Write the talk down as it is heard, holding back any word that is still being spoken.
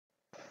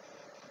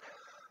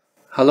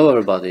Hello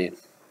everybody.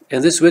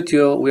 In this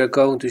video we are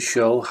going to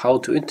show how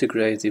to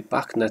integrate the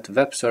BACnet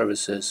web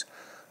services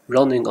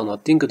running on a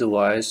Dingo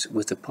device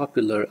with the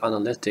popular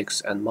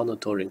analytics and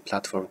monitoring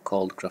platform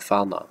called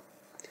Grafana.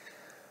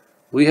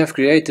 We have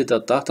created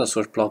a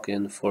datasource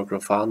plugin for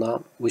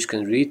Grafana which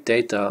can read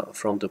data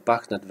from the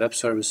BACnet web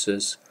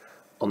services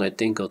on a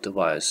Dingo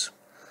device.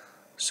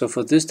 So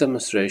for this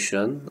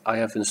demonstration I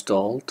have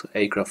installed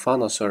a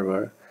Grafana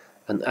server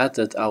and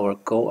added our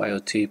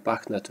Go-IoT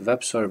BACnet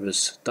web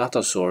service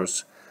data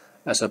source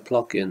as a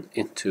plugin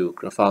into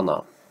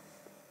Grafana.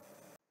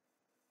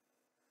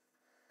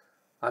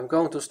 I'm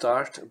going to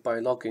start by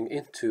logging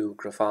into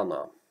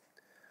Grafana.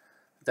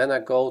 Then I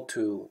go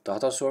to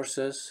Data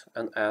Sources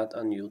and add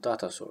a new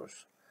data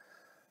source.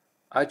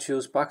 I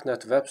choose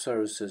BACnet Web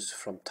Services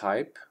from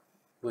Type,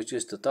 which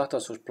is the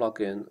data source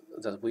plugin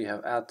that we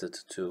have added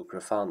to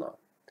Grafana.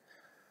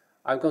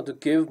 I'm going to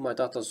give my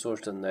data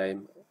source the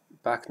name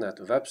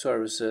BACnet Web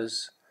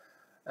Services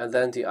and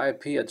then the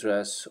IP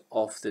address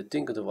of the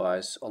Dingo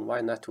device on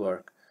my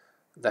network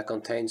that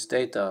contains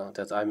data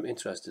that I'm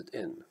interested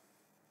in.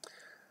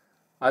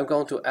 I'm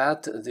going to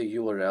add the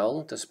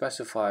URL that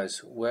specifies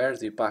where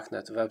the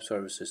BACnet web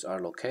services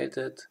are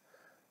located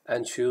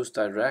and choose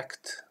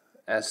Direct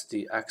as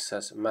the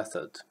access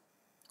method.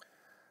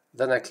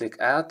 Then I click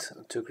Add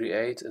to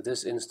create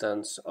this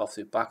instance of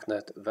the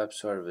BACnet web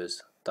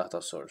service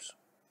data source.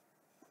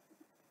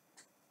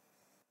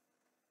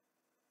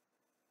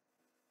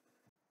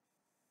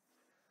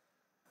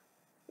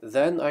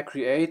 Then I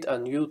create a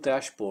new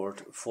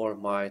dashboard for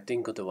my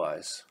Dingo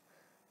device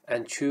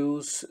and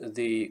choose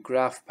the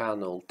graph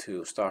panel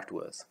to start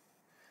with.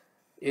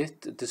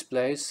 It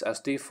displays as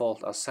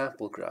default a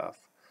sample graph,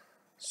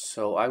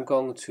 so I'm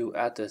going to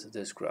edit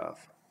this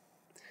graph.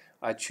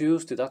 I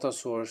choose the data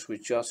source we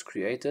just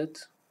created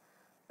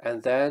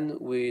and then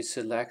we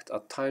select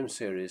a time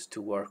series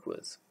to work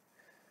with.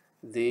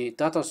 The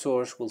data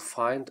source will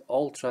find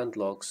all trend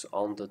logs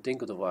on the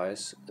Dingo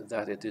device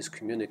that it is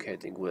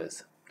communicating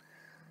with.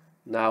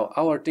 Now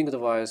our Dingo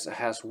device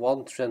has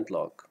one trend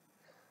log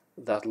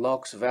that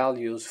logs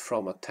values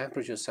from a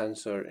temperature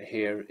sensor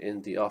here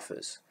in the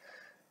office,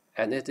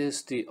 and it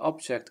is the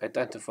object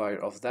identifier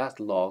of that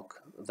log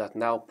that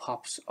now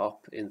pops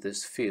up in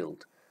this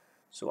field.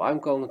 So I'm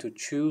going to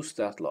choose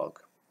that log,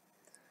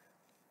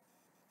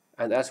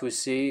 and as we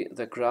see,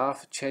 the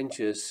graph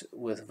changes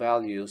with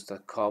values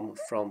that come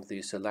from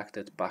the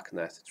selected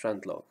BACnet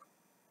trend log.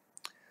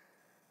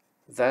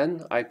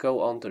 Then I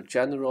go under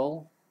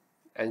General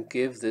and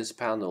give this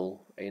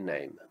panel a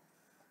name.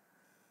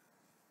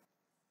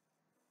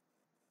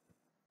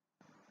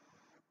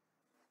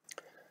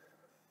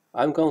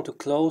 I'm going to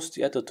close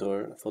the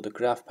editor for the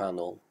graph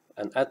panel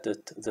and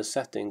edit the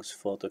settings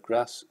for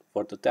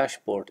the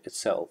dashboard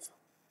itself.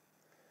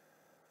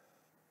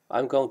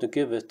 I'm going to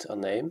give it a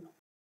name.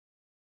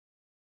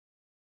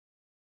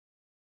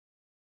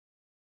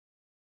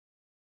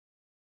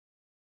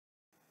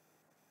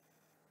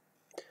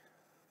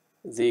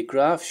 The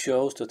graph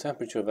shows the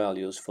temperature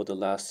values for the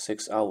last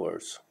 6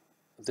 hours.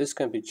 This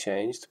can be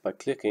changed by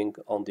clicking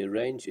on the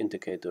range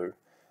indicator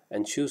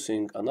and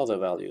choosing another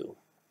value.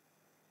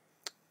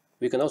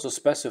 We can also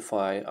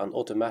specify an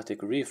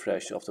automatic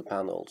refresh of the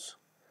panels.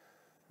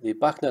 The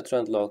BACnet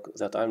trend log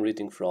that I'm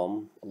reading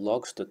from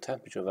logs the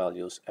temperature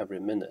values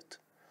every minute.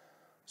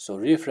 So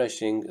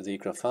refreshing the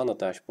Grafana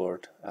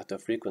dashboard at a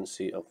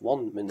frequency of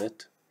 1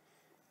 minute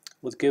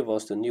would give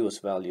us the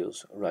newest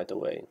values right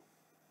away.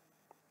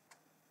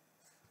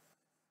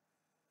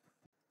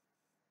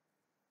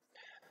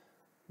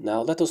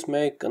 Now let us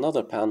make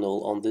another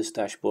panel on this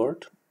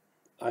dashboard.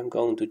 I'm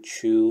going to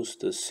choose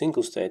the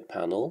single state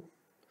panel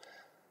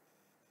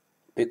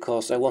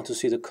because I want to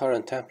see the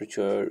current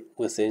temperature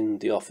within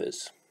the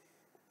office.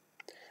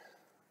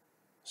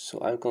 So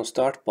I'm going to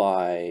start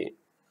by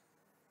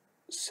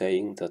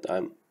saying that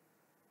I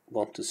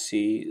want to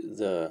see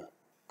the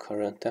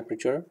current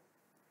temperature.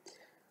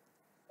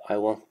 I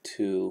want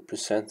to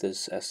present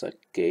this as a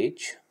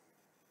gauge,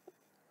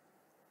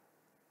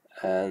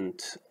 and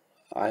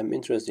I'm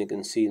interested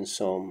in seeing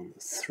some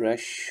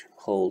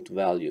threshold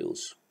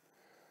values.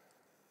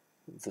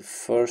 The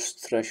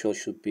first threshold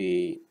should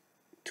be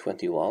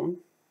 21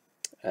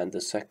 and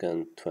the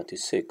second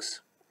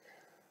 26,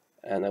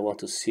 and I want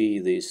to see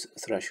these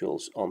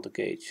thresholds on the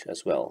gauge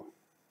as well.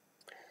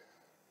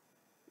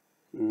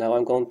 Now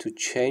I'm going to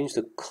change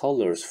the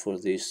colors for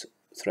these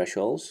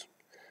thresholds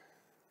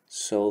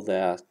so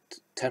that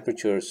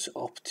temperatures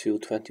up to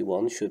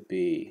 21 should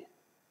be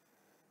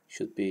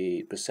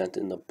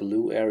presented in a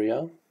blue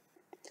area,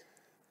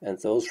 and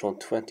those from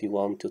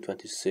 21 to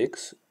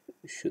 26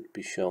 should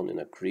be shown in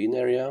a green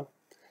area,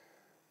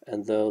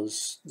 and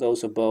those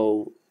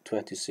above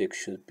 26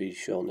 should be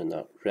shown in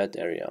a red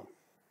area.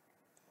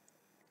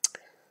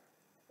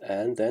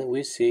 And then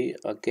we see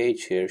a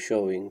gauge here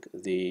showing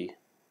the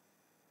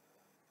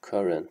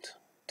current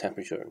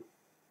temperature.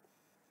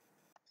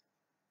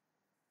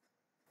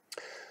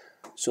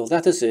 So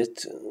that is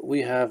it.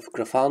 We have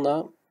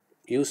Grafana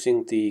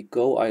using the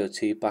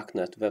Go-IoT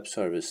BACnet web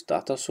service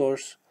data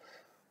source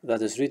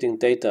that is reading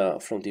data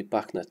from the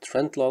BACnet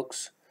trend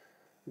logs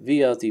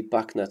via the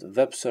BACnet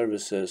web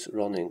services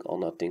running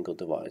on a Dingo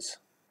device.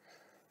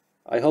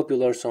 I hope you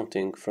learned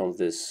something from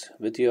this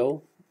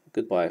video.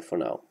 Goodbye for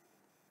now.